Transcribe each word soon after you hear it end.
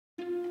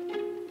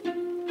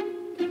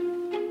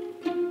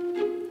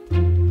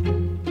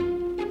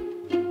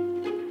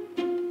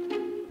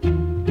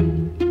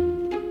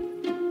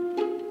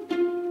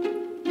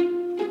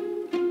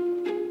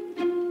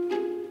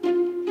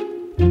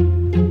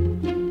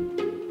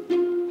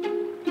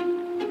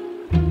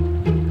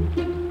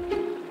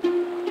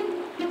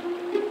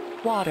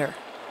water.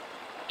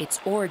 Its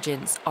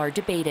origins are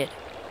debated.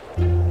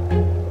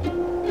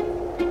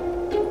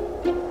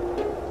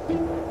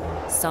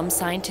 Some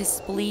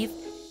scientists believe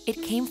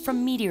it came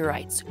from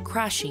meteorites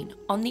crashing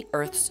on the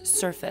Earth's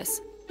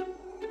surface.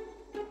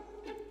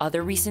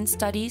 Other recent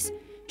studies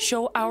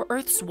show our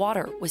Earth's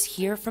water was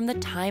here from the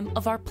time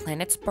of our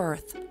planet's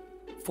birth,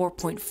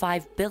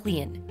 4.5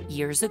 billion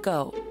years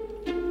ago.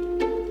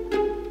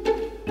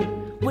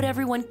 What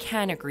everyone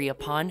can agree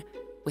upon,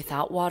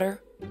 without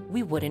water,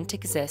 we wouldn't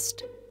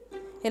exist.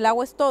 El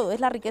agua es todo, es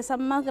la riqueza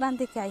más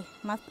grande que hay,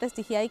 más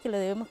prestigiada y que le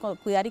debemos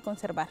cuidar y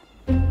conservar.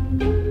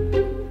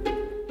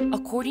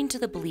 According to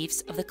the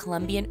beliefs of the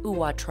Colombian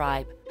Uwa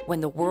tribe, when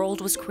the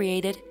world was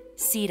created,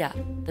 Sira,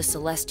 the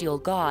celestial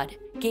god,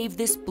 gave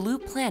this blue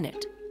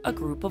planet a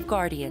group of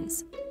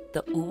guardians,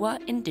 the Uwa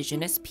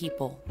indigenous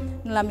people.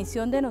 La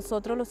misión de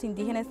nosotros los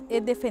indígenas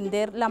es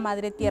defender la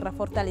madre tierra,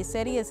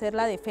 fortalecer y hacer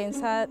la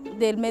defensa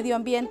del medio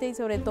ambiente y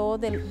sobre todo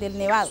del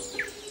nevado.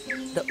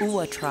 The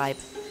Uwa tribe,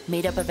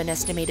 made up of an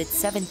estimated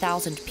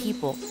 7,000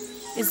 people,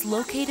 is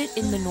located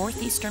in the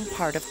northeastern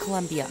part of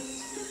Colombia.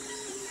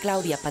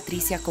 Claudia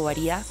Patricia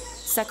Covarria,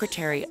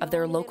 secretary of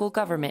their local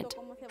government,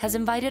 has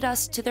invited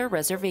us to their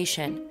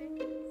reservation.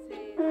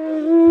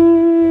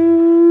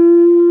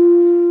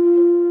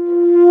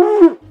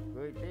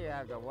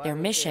 Their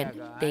mission,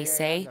 they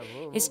say,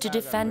 is to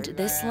defend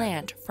this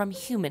land from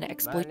human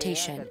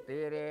exploitation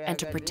and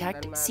to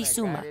protect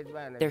Sisuma,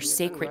 their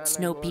sacred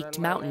snow-peaked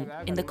mountain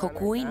in the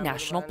Cocuy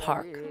National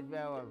Park.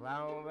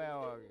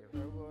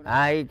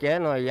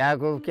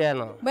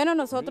 Bueno,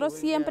 nosotros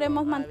siempre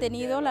hemos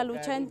mantenido la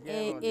lucha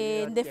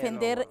en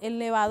defender el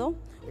nevado,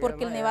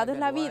 porque el nevado es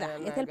la vida,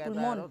 es el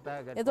pulmón,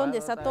 es donde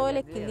está todo el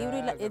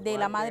equilibrio de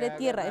la madre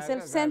tierra, es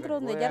el centro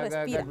donde ella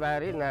respira.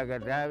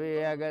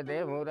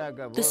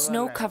 The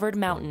snow-covered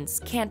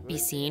mountains can't be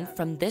seen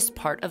from this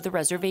part of the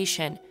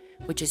reservation,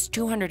 which is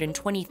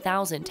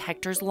 220,000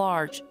 hectares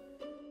large.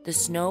 The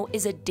snow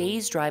is a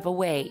day's drive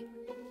away.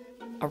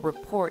 A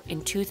report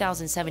in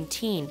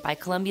 2017 by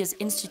Colombia's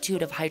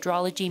Institute of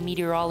Hydrology,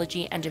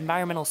 Meteorology, and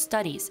Environmental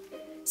Studies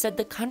said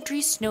the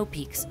country's snow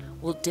peaks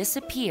will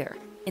disappear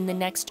in the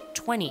next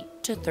 20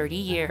 to 30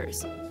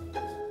 years.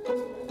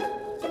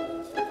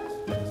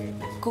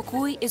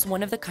 Cocuy is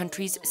one of the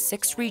country's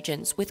 6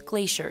 regions with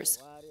glaciers.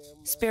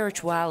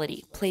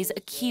 Spirituality plays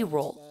a key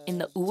role in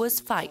the Uwa's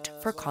fight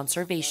for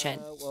conservation.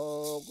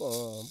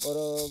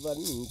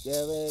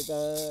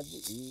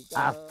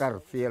 Hasta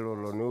el cielo,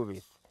 las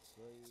nubes,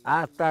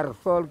 hasta el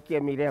sol que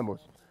miremos,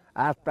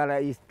 hasta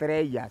las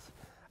estrellas,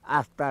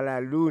 hasta la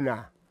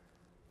luna,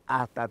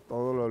 hasta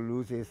todas las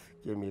luces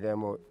que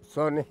miremos,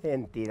 son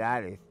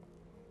entidades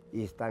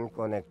y están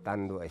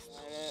conectando esto.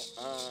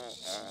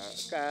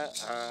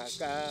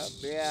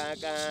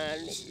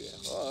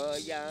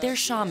 Their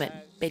shaman,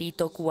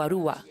 Perito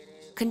Cuarúa,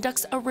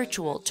 conducts a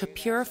ritual to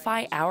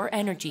purify our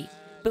energy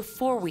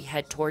before we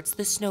head towards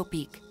the snow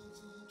peak.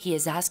 He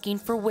is asking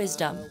for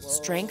wisdom,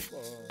 strength,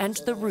 and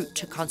the route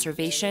to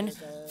conservation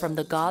from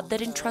the God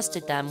that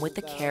entrusted them with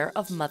the care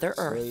of Mother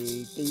Earth.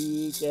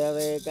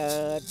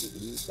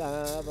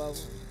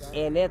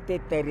 En este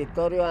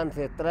territorio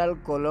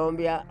ancestral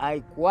Colombia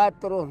hay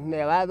 4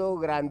 nevados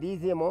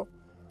grandísimos,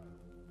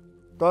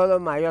 todos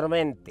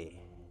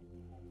mayormente.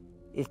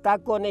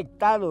 Están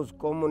conectados,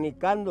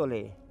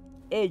 comunicándole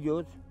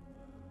ellos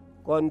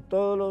con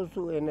toda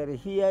su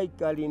energía y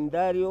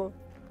calendario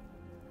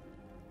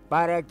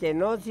para que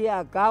no se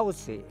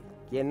cause,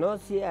 que no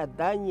se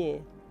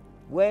dañe.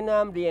 Buena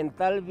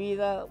ambiental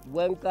vida,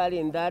 buen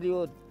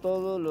calendario,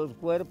 todos los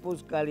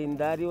cuerpos,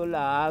 calendario,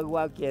 la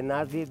agua que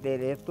nace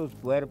de estos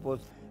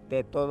cuerpos,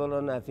 de todos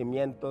los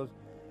nacimientos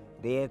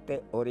de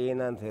este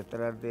origen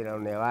ancestral de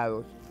los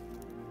nevados,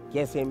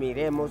 que se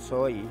miremos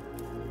hoy.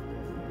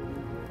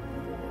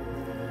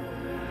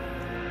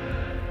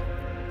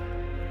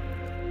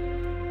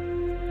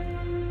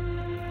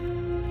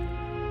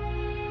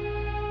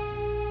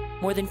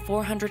 More than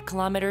 400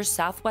 kilometers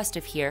southwest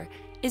of here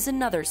is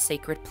another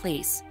sacred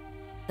place,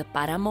 the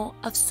Páramo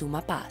of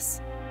Sumapaz.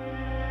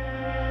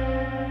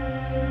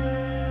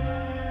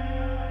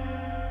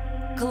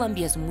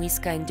 Colombia's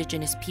Muisca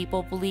indigenous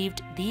people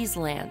believed these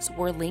lands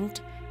were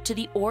linked to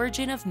the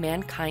origin of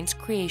mankind's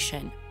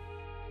creation.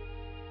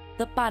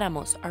 The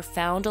Páramos are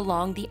found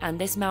along the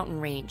Andes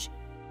mountain range.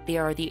 They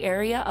are the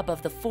area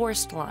above the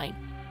forest line,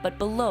 but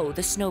below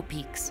the snow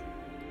peaks,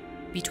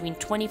 between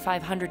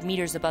 2,500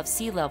 meters above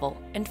sea level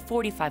and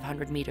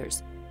 4,500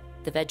 meters.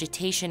 The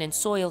vegetation and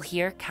soil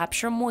here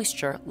capture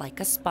moisture like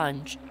a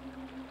sponge.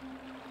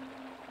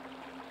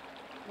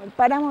 El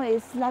páramo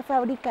es la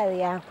fábrica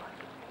de agua.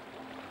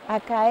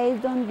 Acá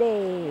es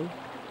donde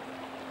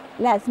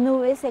las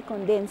nubes se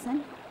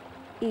condensan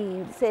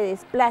y se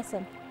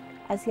desplazan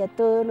hacia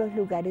todos los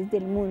lugares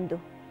del mundo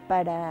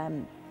para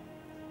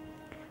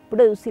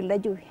producir la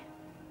lluvia.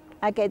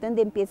 Acá es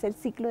donde empieza el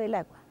ciclo del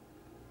agua.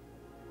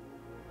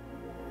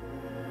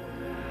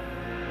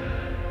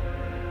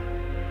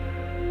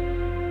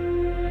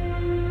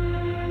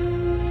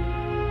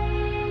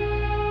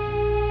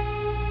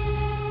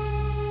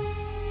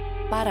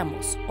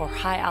 Páramos, or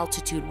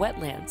high-altitude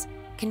wetlands,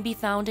 can be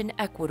found in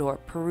Ecuador,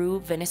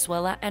 Peru,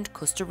 Venezuela, and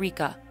Costa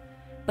Rica.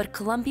 But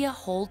Colombia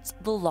holds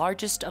the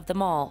largest of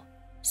them all,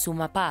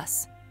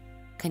 Sumapaz.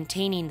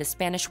 Containing the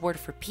Spanish word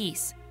for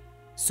peace,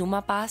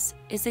 Sumapaz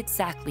is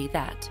exactly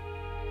that.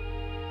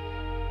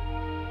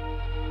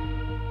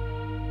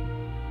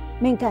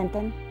 Me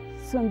encantan,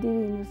 son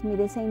divinos,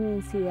 mire esa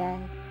inmensidad,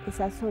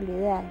 esa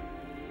soledad,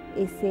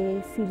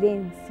 ese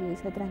silencio,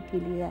 esa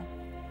tranquilidad.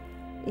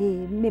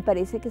 Me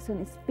parece que son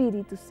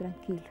espíritus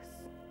tranquilos.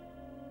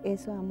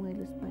 Eso amo de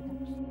los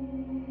páramos.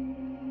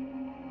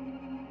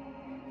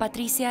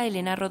 Patricia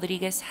Elena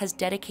Rodriguez has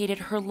dedicated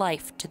her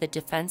life to the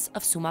defense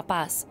of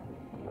Sumapaz.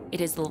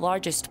 It is the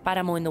largest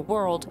páramo in the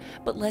world,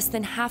 but less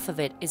than half of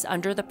it is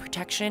under the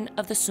protection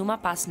of the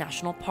Sumapaz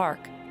National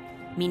Park,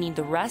 meaning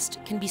the rest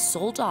can be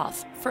sold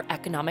off for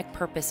economic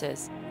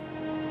purposes.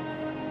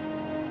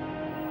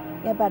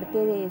 Y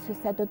aparte de eso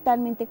está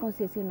totalmente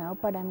concesionado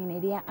para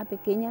minería a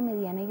pequeña,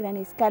 mediana y gran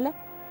escala,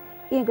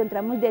 y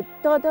encontramos de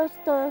todos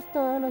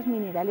los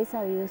minerales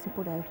habidos y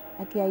por haber.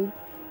 Aquí hay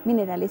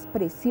minerales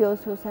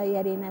preciosos, hay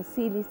arena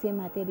sílice,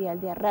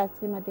 material de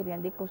arrastre,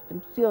 material de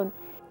construcción,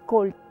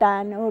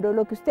 coltán, oro,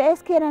 lo que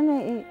ustedes quieran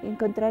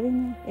encontrar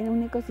en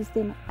un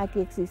ecosistema, aquí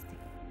existe.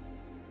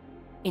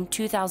 In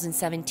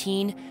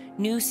 2017,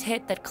 news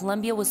hit that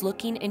Colombia was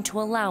looking into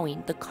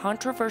allowing the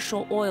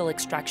controversial oil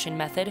extraction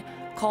method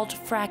called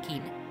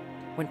fracking.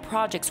 When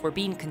projects were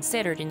being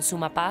considered in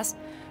Sumapaz,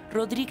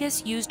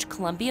 Rodriguez used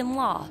Colombian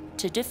law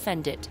to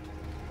defend it.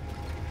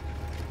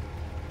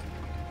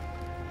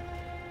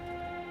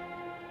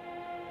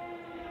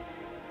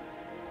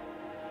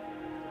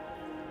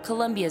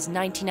 Colombia's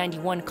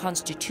 1991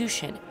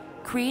 constitution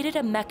created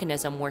a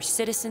mechanism where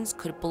citizens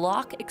could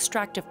block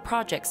extractive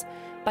projects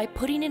by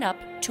putting it up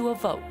to a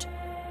vote.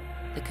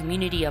 The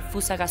community of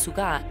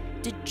Fusagasugá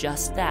did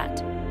just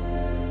that.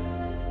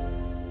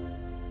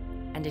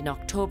 And in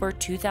October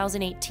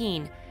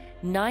 2018,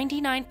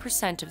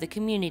 99% of the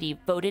community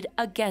voted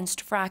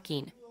against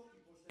fracking.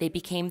 They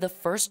became the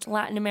first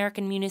Latin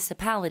American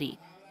municipality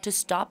to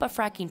stop a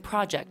fracking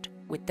project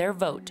with their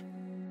vote.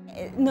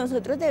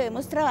 Nosotros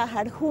debemos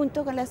trabajar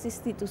junto con las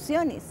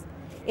instituciones.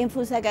 En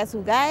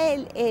Fusagasugá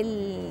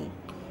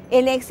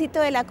el éxito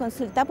de la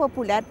consulta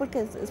popular,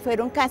 porque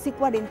fueron casi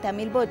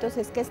 40.000 votos,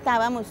 es que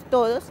estábamos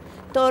todos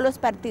los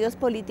partidos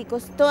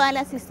políticos, todas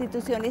las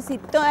instituciones y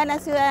toda la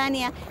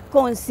ciudadanía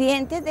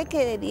conscientes de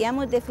que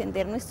debíamos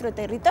defender nuestro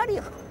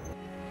territorio.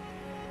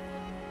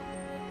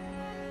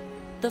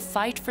 The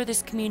fight for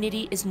this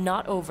community is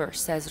not over,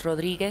 says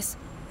Rodriguez.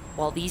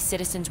 While these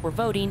citizens were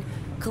voting,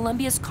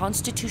 Colombia's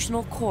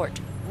constitutional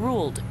court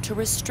ruled to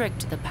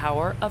restrict the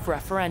power of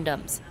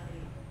referendums.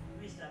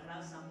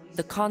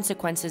 The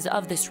consequences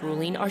of this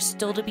ruling are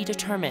still to be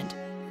determined.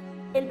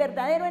 El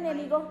verdadero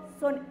enemigo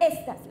son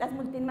estas, las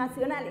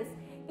multinacionales.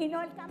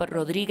 But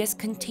Rodriguez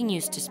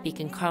continues to speak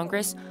in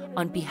Congress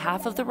on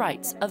behalf of the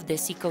rights of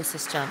this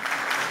ecosystem,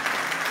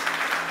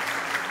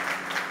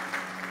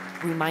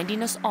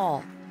 reminding us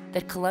all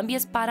that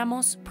Colombia's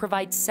páramos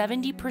provide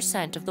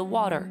 70% of the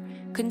water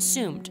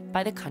consumed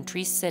by the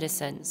country's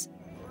citizens.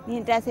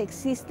 Mientras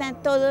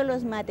existan todos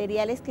los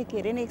materiales que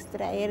quieren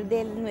extraer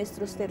de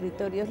nuestros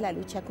territorios, la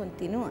lucha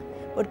continúa,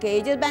 porque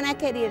ellos van a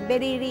querer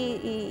venir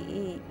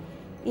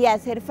y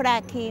hacer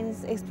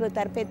frackings,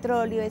 explotar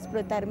petróleo,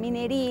 explotar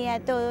minería,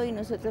 todo, y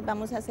nosotros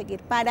vamos a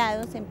seguir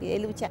parados en pie de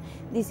lucha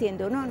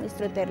diciendo no,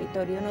 nuestro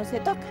territorio no se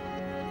toca,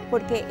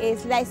 porque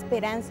es la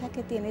esperanza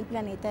que tiene el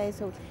planeta de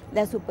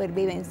la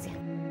supervivencia.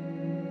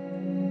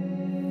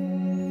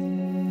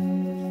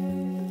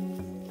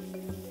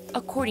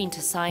 According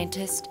to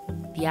scientists,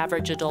 the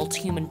average adult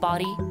human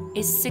body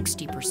is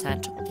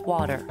 60%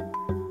 water.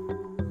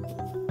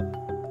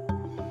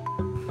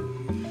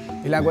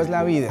 El agua es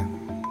la vida.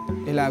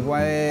 El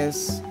agua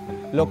es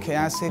lo que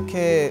hace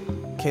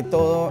que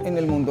todo en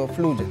el mundo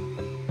fluya.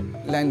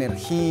 La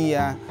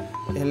energía,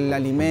 el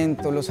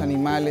alimento, los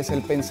animales,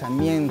 el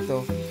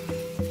pensamiento.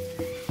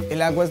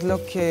 El agua es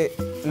lo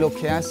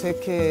que hace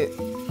que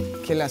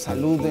la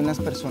salud de las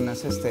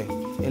personas esté.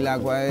 El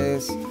agua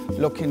es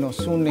lo que nos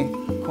une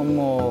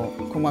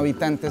como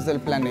habitantes del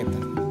planeta.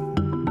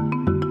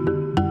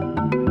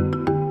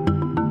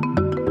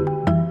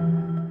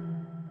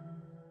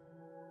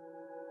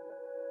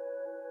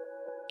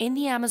 In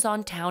the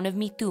Amazon town of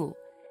Mitu,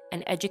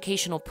 an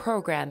educational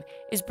program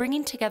is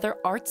bringing together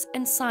arts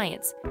and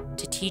science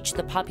to teach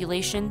the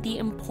population the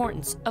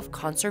importance of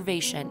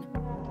conservation.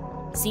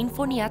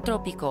 Sinfonía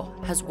Trópico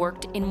has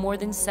worked in more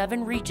than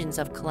 7 regions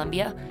of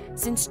Colombia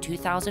since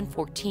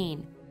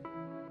 2014.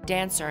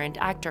 Dancer and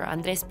actor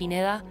Andrés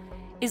Pineda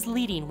is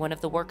leading one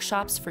of the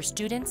workshops for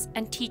students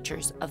and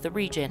teachers of the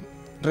region.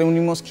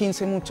 Reunimos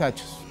 15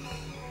 muchachos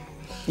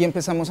y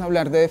empezamos a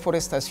hablar de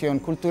deforestación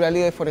cultural y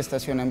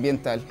deforestación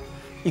ambiental.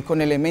 Y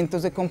con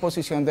elementos de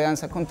composición de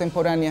danza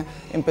contemporánea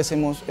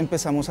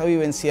empezamos a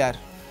vivenciar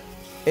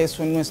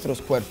eso en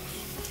nuestros cuerpos.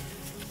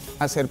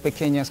 Hacer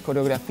pequeñas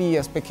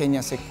coreografías,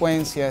 pequeñas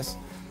secuencias,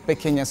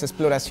 pequeñas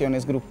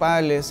exploraciones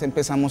grupales,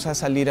 empezamos a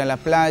salir a la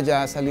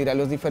playa, a salir a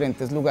los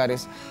diferentes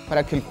lugares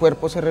para que el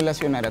cuerpo se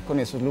relacionara con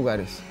esos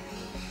lugares.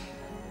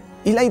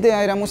 Y la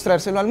idea era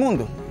mostrárselo al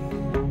mundo.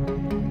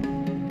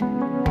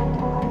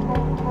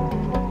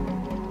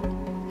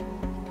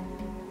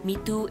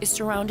 Mitu is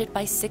surrounded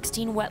by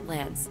 16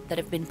 wetlands that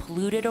have been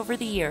polluted over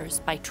the years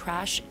by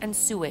trash and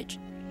sewage.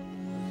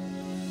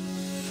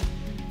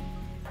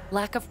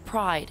 Lack of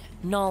pride,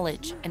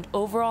 knowledge, and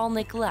overall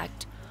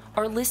neglect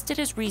are listed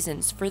as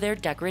reasons for their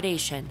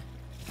degradation.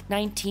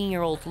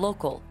 19-year-old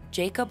local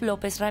Jacob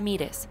Lopez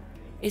Ramirez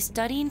is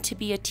studying to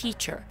be a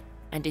teacher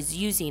and is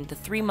using the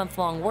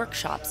 3-month-long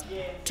workshops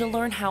to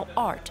learn how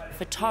art,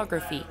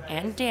 photography,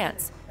 and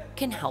dance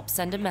can help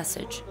send a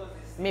message.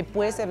 Me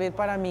puede servir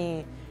para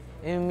mi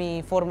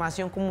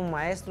formación como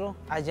maestro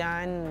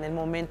allá en el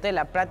momento de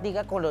la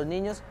práctica con los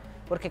niños,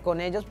 porque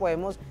con ellos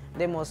podemos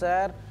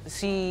demostrar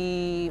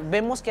si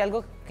vemos que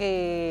algo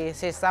que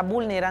se está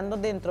vulnerando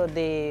dentro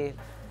de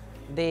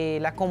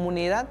la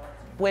comunidad,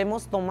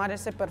 podemos tomar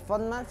ese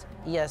performance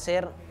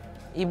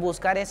y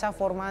buscar esa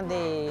forma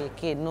de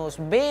que nos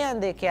vean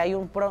de que hay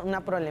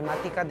una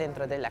problemática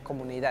dentro de la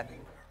comunidad.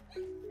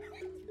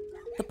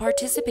 The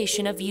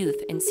participation of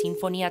youth in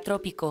Sinfonía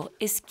Trópico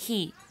is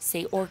key,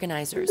 say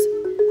organizers.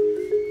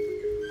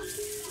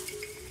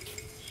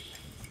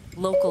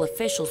 Local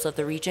officials of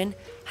the region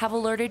have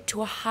alerted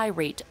to a high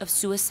rate of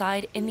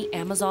suicide in the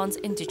Amazon's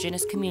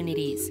indigenous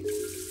communities.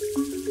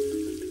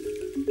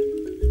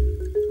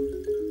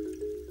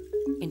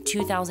 In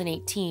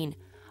 2018,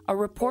 a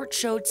report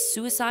showed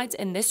suicides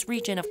in this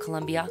region of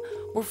Colombia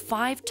were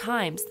 5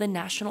 times the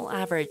national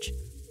average.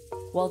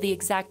 While the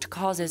exact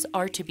causes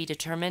are to be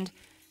determined,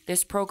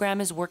 this program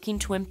is working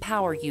to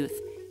empower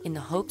youth in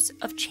the hopes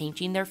of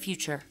changing their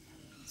future.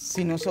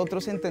 Si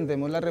nosotros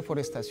entendemos la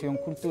reforestación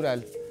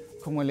cultural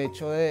como el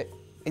hecho de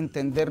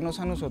entendernos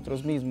a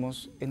nosotros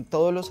mismos en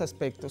todos los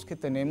aspectos que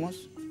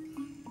tenemos,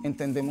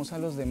 entendemos a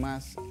los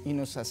demás y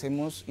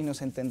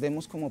nos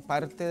entendemos como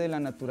parte de la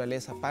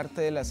naturaleza,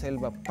 parte de la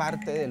selva,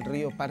 parte del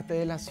río, parte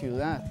de la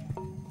ciudad,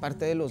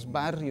 parte de los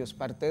barrios,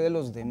 parte de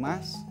los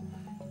demás,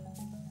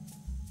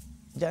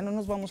 ya no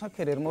nos vamos a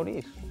querer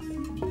morir.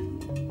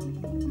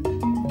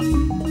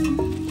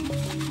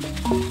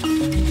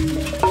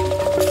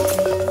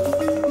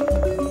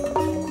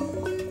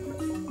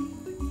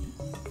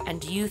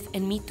 And youth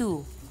in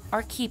Mitu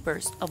are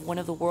keepers of one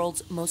of the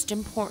world's most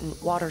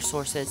important water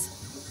sources.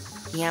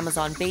 The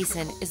Amazon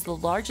basin is the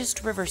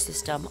largest river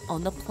system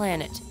on the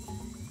planet.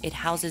 It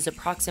houses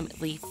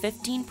approximately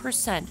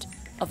 15%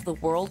 of the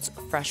world's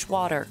fresh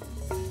water.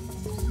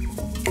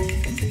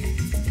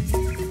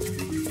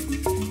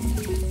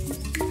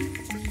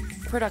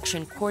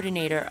 Production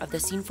coordinator of the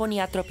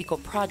Sinfonía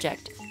Trópico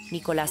project,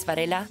 Nicolás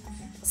Varela,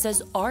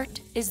 says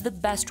art is the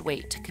best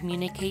way to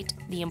communicate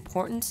the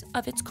importance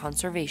of its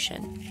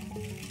conservation.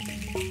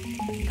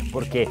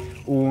 Porque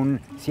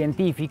un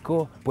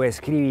científico puede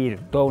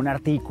escribir todo un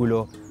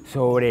artículo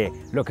sobre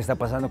lo que está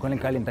pasando con el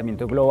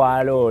calentamiento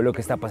global o lo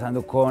que está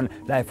pasando con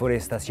la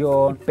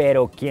deforestación,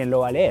 pero ¿quién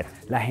lo va a leer?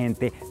 La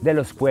gente de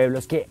los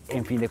pueblos que,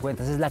 en fin de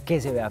cuentas, es la que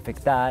se ve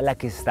afectada, la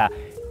que está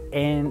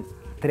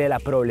entre la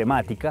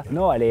problemática,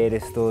 no va a leer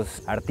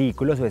estos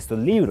artículos o estos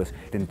libros.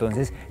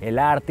 Entonces, el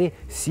arte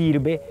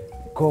sirve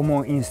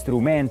como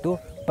instrumento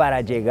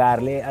para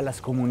llegarle a las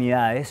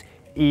comunidades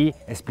y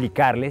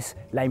explicarles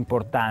la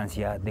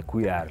importancia de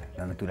cuidar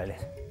la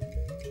naturaleza.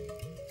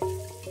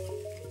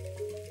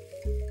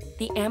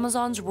 The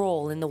Amazon's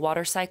role in the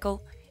water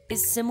cycle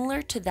is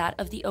similar to that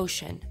of the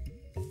ocean.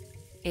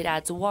 It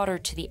adds water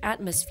to the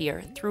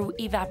atmosphere through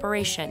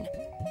evaporation,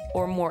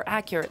 or more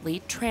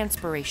accurately,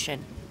 transpiration,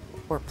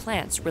 where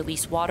plants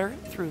release water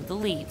through the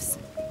leaves.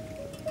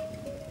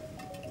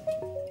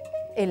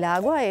 El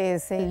agua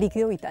es el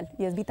líquido vital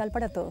y es vital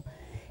para todo.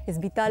 Es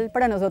vital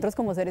para nosotros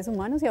como seres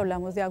humanos si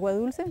hablamos de agua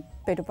dulce,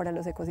 pero para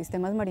los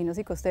ecosistemas marinos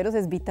y costeros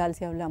es vital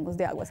si hablamos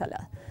de agua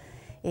salada.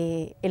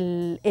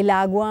 El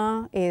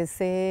agua es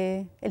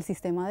el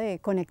sistema de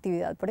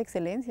conectividad por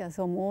excelencia.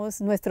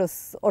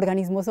 Nuestros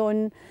organismos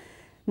son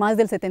más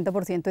del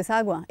 70% es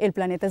agua. El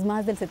planeta es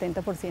más del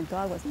 70%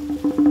 agua.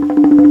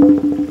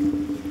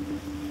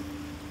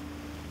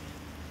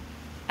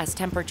 As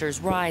temperatures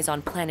rise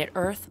on planet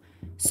Earth,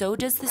 so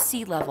does the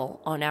sea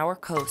level on our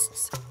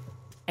coasts.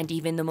 And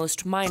even the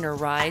most minor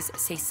rise,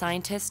 say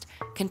scientists,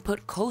 can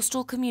put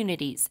coastal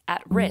communities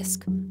at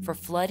risk for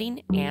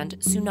flooding and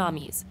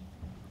tsunamis.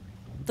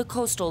 The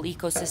coastal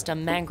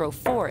ecosystem mangrove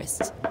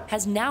forests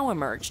has now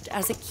emerged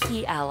as a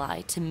key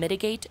ally to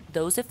mitigate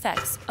those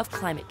effects of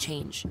climate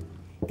change.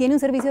 Tiene un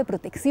servicio de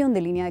protección de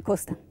línea de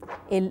costa.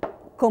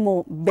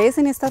 Como ves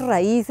en estas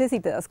raíces y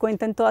te das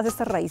cuenta en todas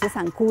estas raíces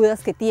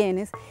zancudas que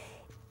tienes,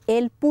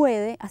 él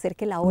puede hacer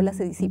que la ola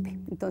se disipe.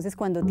 Entonces,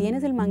 cuando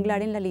tienes el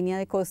manglar en la línea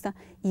de costa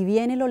y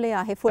viene el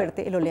oleaje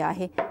fuerte, el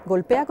oleaje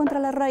golpea contra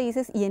las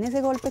raíces y en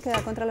ese golpe que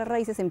da contra las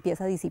raíces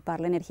empieza a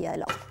disipar la energía de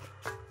la ola.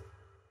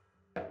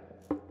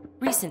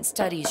 Recent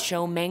studies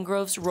show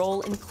mangroves'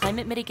 role in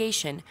climate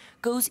mitigation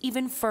goes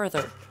even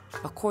further.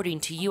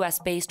 According to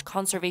US-based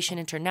Conservation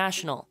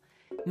International,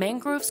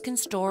 mangroves can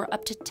store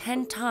up to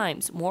 10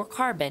 times more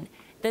carbon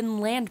than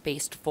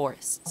land-based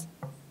forests.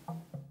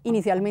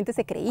 Inicialmente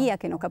se creía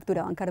que no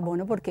capturaban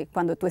carbono porque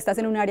cuando tú estás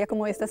en un área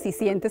como esta, si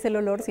sientes el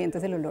olor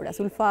a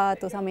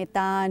sulfatos, a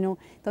metano,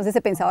 entonces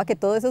se pensaba que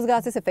todos esos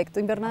gases, efecto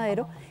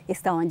invernadero,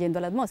 estaban yendo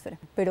a la atmósfera.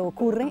 Pero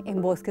ocurre en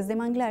bosques de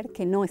manglar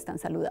que no están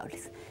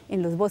saludables.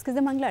 En los bosques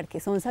de manglar que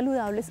son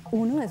saludables,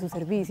 uno de sus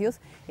servicios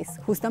es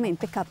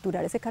justamente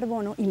capturar ese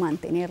carbono y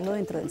mantenerlo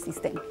dentro del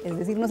sistema, es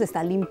decir, nos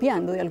está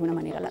limpiando de alguna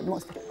manera la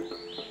atmósfera.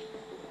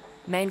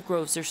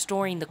 Mangroves are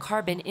storing the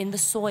carbon in the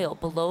soil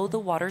below the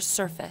water's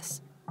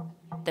surface.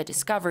 The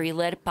discovery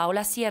led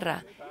Paula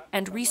Sierra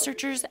and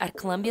researchers at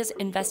Colombia's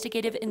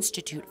Investigative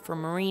Institute for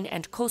Marine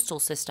and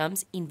Coastal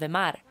Systems,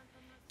 INVEMAR,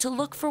 to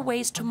look for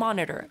ways to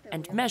monitor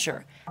and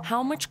measure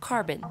how much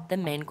carbon the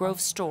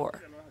mangroves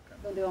store.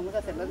 Donde vamos a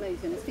hacer las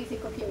mediciones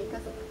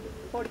físico-químicas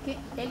porque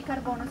el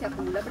carbono se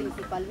acumula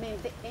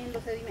principalmente en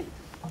los sedimentos.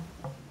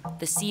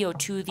 The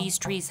CO2 these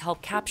trees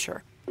help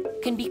capture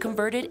can be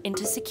converted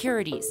into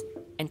securities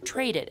and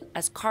traded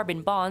as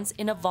carbon bonds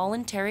in a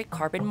voluntary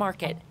carbon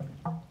market.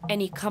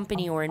 Any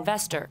company or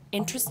investor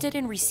interested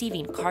in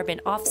receiving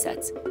carbon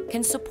offsets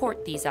can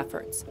support these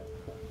efforts.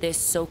 This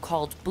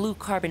so-called Blue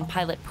Carbon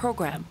Pilot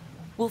Program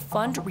will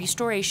fund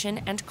restoration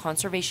and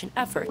conservation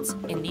efforts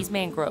in these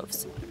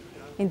mangroves.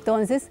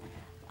 Entonces,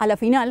 a la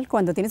final,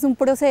 cuando tienes un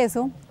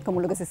proceso,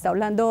 como lo que se está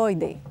hablando hoy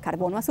de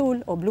carbono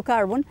azul o blue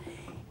carbon,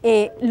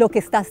 lo que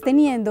estás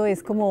teniendo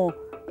es como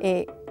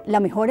la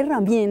mejor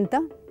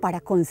herramienta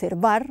para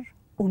conservar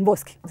un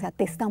bosque, o sea,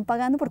 te están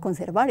pagando por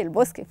conservar el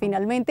bosque.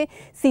 Finalmente,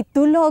 si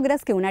tú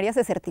logras que un área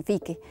se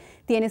certifique,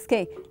 tienes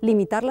que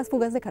limitar las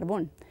fugas de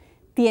carbón,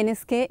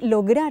 tienes que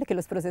lograr que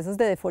los procesos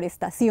de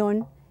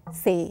deforestación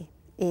se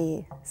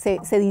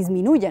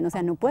disminuyan, o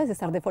sea, no puedes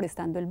estar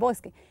deforestando el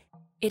bosque.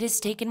 It has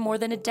taken more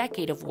than a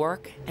decade of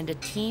work and a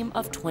team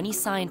of 20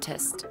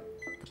 scientists.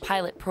 The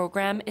pilot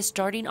program is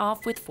starting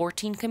off with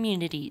 14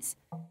 communities.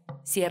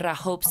 Sierra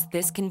hopes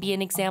this can be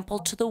an example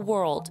to the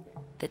world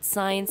that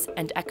science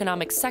and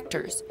economic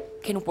sectors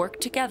can work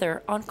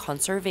together on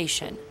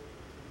conservation.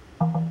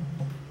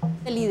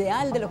 El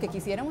ideal de lo que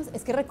quisiéramos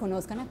es que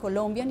reconozcan a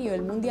Colombia a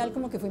nivel mundial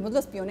como que fuimos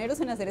los pioneros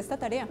en hacer esta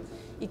tarea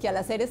y que al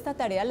hacer esta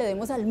tarea le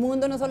demos al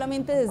mundo no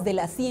solamente desde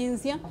la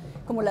ciencia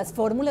como las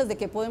fórmulas de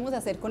qué podemos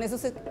hacer con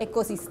esos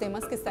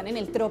ecosistemas que están en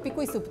el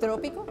trópico y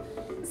subtrópico,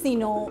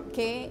 sino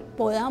que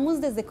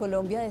podamos desde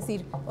Colombia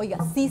decir, oiga,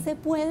 sí se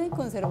puede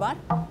conservar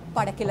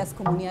para que las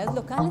comunidades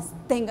locales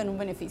tengan un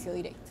beneficio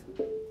directo.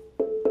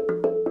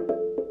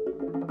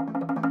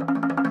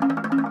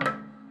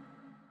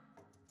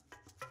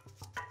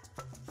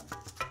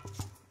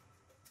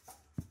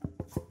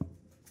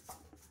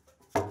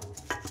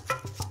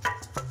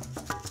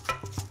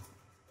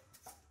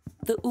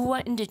 The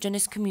Uwa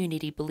indigenous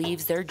community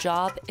believes their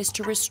job is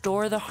to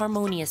restore the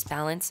harmonious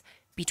balance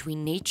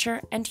between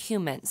nature and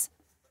humans.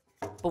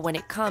 But when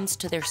it comes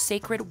to their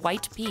sacred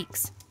white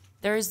peaks,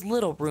 there is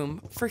little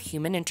room for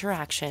human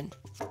interaction.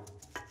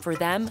 For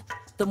them,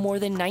 the more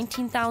than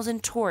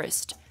 19,000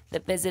 tourists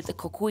that visit the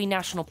Cocuy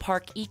National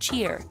Park each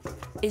year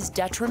is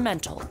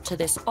detrimental to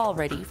this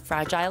already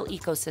fragile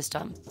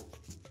ecosystem.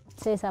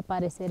 Se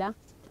desaparecerá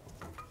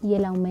y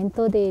el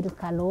aumento del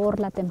calor,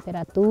 la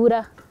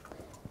temperatura,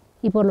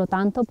 y por lo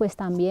tanto pues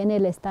también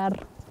el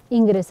estar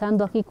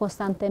ingresando aquí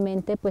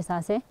constantemente pues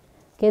hace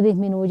que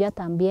disminuya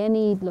también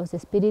y los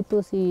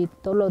espíritus y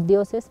todos los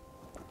dioses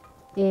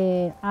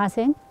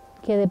hacen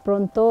que de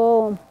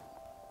pronto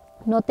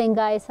no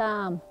tenga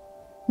esa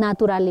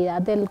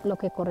naturalidad de lo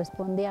que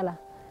corresponde a la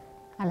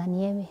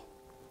nieve.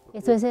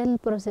 Eso es el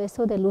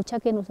proceso de lucha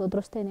que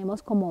nosotros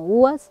tenemos como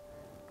UAS.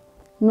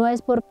 No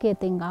es porque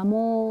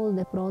tengamos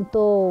de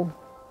pronto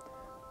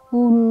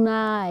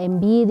una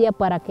envidia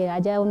para que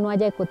no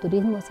haya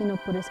ecoturismo, sino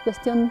por es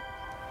cuestión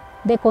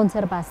de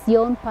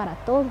conservación para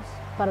todos,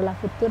 para la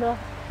futura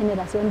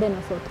generación de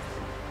nosotros.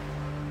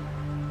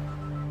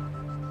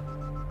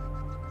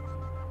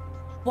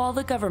 While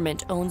the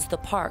government owns the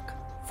park,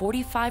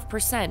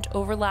 45%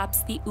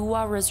 overlaps the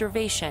Uwa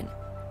reservation.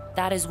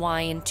 That is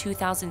why in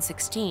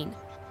 2016,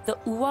 the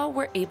Uwa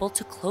were able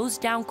to close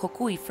down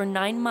Cocuy for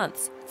 9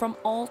 months from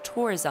all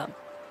tourism.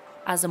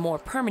 As a more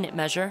permanent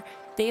measure,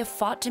 they have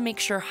fought to make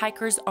sure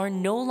hikers are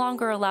no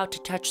longer allowed to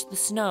touch the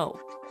snow.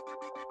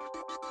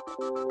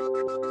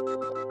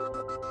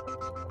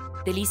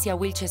 Delicia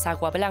Wilches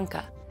Agua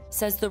Blanca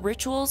says the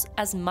rituals,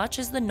 as much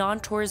as the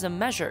non-tourism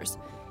measures,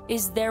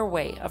 is their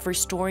way of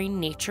restoring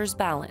nature's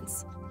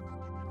balance.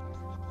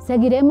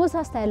 Seguiremos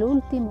hasta el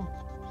último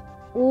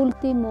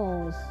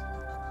UWA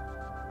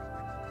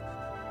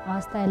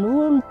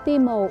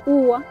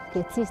que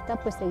exista,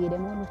 pues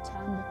seguiremos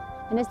luchando.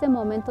 En este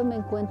momento me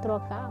encuentro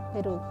acá,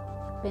 pero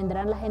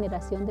vendrá la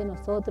generación de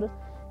nosotros,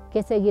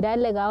 que seguirá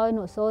el legado de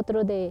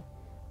nosotros de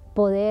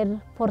poder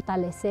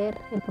fortalecer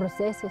el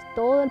proceso,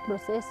 todo el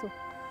proceso,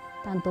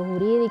 tanto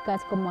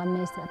jurídicas como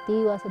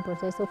administrativas, el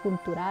proceso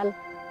cultural,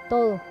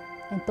 todo.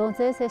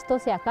 Entonces esto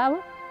se acaba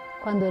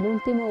cuando el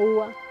último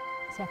UWA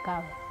se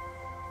acabe.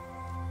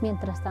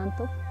 Mientras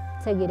tanto,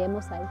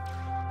 seguiremos ahí.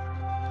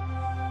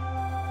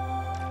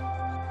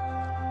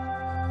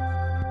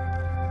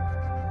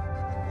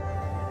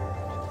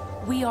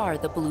 We are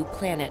the blue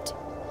planet,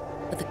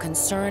 but the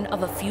concern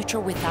of a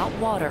future without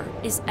water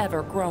is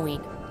ever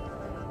growing.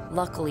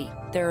 Luckily,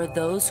 there are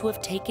those who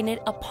have taken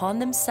it upon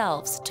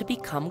themselves to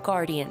become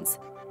guardians,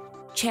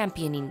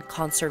 championing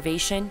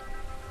conservation,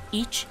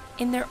 each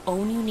in their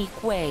own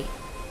unique way.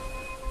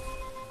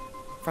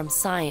 From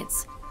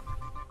science,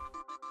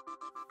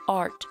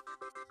 art,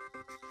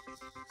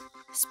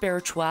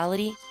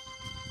 spirituality,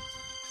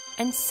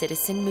 and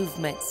citizen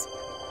movements,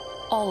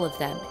 all of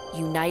them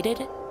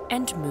united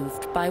and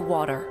moved by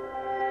water.